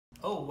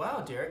Oh,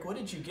 wow, Derek, what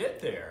did you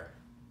get there?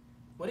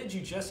 What did you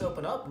just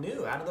open up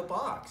new out of the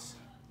box?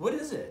 What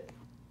is it?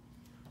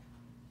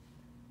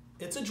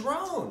 It's a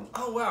drone.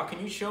 Oh, wow, can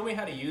you show me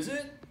how to use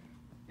it?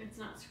 It's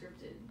not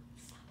scripted.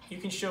 You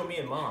can show me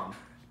and Mom.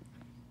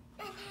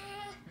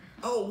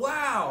 Oh,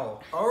 wow.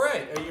 All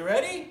right, are you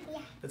ready? Yeah.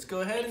 Let's go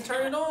ahead and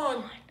turn it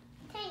on.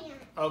 Turn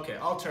Okay,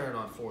 I'll turn it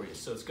on for you.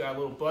 So it's got a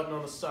little button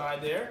on the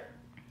side there.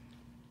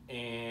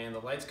 And the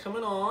light's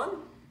coming on.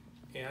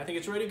 And I think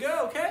it's ready to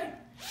go, okay?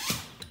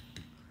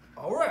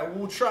 All right,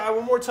 we'll try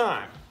one more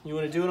time. You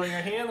want to do it on your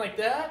hand like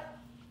that?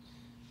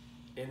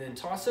 And then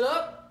toss it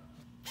up.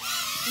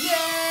 Yay!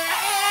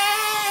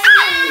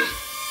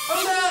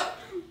 Oh no!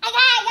 I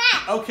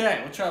got it.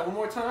 Okay, we'll try it one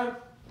more time.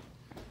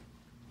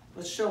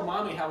 Let's show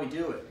Mommy how we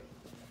do it.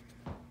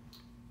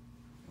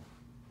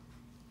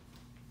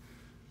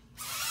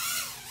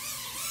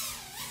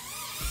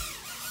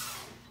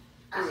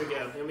 Here we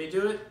go. Let me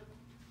do it.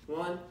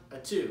 1,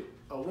 2.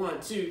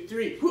 1, 2,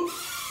 3. Whoop.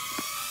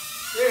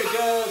 There it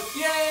goes.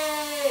 Yay!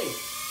 I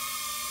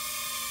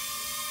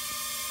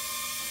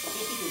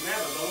think you can grab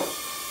it, Noah.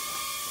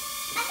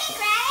 I can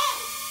grab it.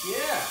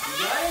 Yeah, you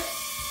got it?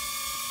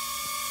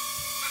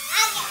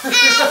 I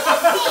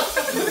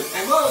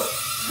Almost.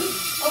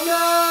 Oh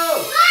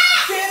no!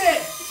 Get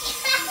it!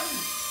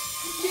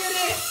 Get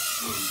it!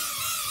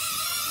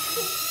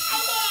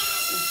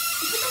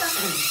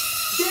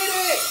 Get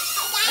it!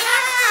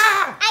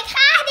 I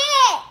caught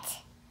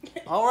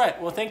it. All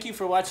right. Well, thank you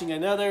for watching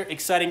another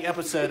exciting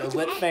episode of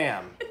Lit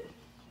Fam.